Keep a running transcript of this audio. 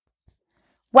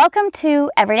Welcome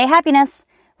to Everyday Happiness,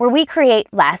 where we create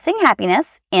lasting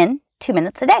happiness in 2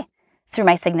 minutes a day through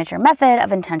my signature method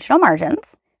of intentional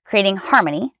margins, creating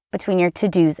harmony between your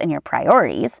to-dos and your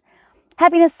priorities,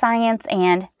 happiness science,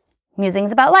 and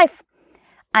musings about life.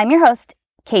 I'm your host,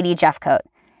 Katie Jeffcoat,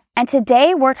 and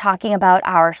today we're talking about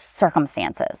our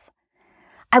circumstances.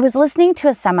 I was listening to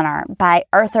a seminar by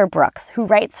Arthur Brooks, who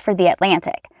writes for The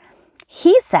Atlantic.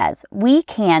 He says we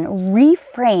can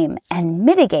reframe and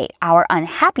mitigate our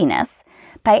unhappiness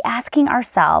by asking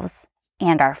ourselves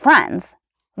and our friends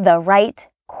the right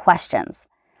questions.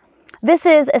 This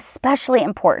is especially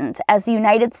important as the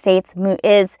United States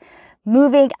is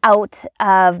moving out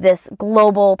of this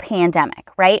global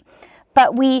pandemic, right?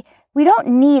 But we don't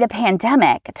need a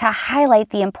pandemic to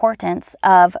highlight the importance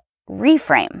of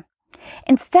reframe.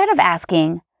 Instead of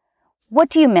asking, what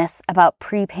do you miss about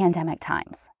pre-pandemic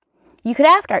times? You could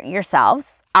ask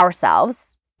ourselves,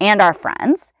 and our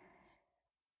friends,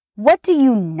 what do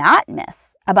you not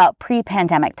miss about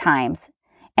pre-pandemic times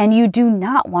and you do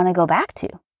not want to go back to?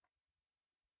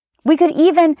 We could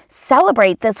even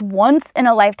celebrate this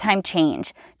once-in-a-lifetime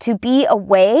change to be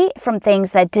away from things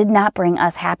that did not bring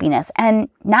us happiness and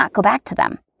not go back to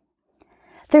them.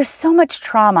 There's so much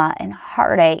trauma and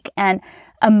heartache and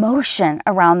emotion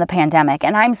around the pandemic,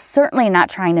 and I'm certainly not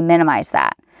trying to minimize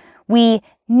that. We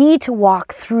need to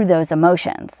walk through those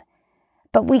emotions,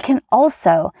 but we can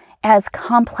also, as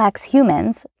complex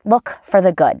humans, look for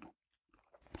the good.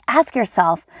 Ask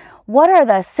yourself, what are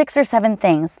the 6 or 7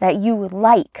 things that you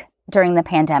like during the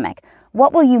pandemic?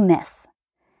 What will you miss?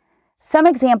 Some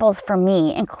examples for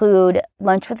me include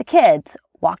lunch with the kids,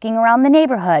 walking around the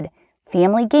neighborhood,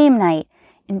 family game night,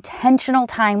 intentional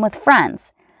time with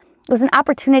friends. It was an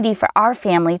opportunity for our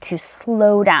family to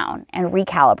slow down and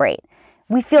recalibrate.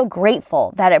 We feel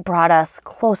grateful that it brought us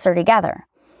closer together.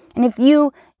 And if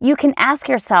you can ask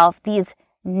yourself these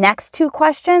next 2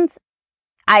 questions,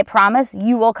 I promise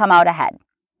you will come out ahead.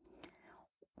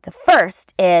 The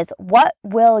first is, what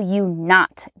will you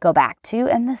not go back to?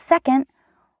 And the second,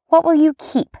 what will you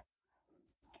keep?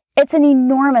 It's an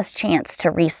enormous chance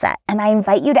to reset, and I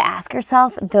invite you to ask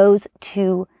yourself those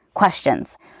 2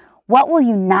 questions. What will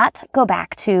you not go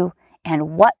back to,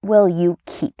 and what will you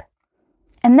keep?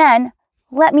 And then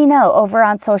let me know over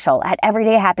on social at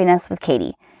Everyday Happiness with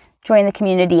Katie. Join the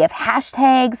community of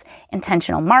hashtags,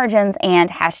 intentional margins, and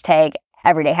hashtag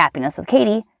Everyday Happiness with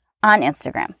Katie on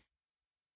Instagram.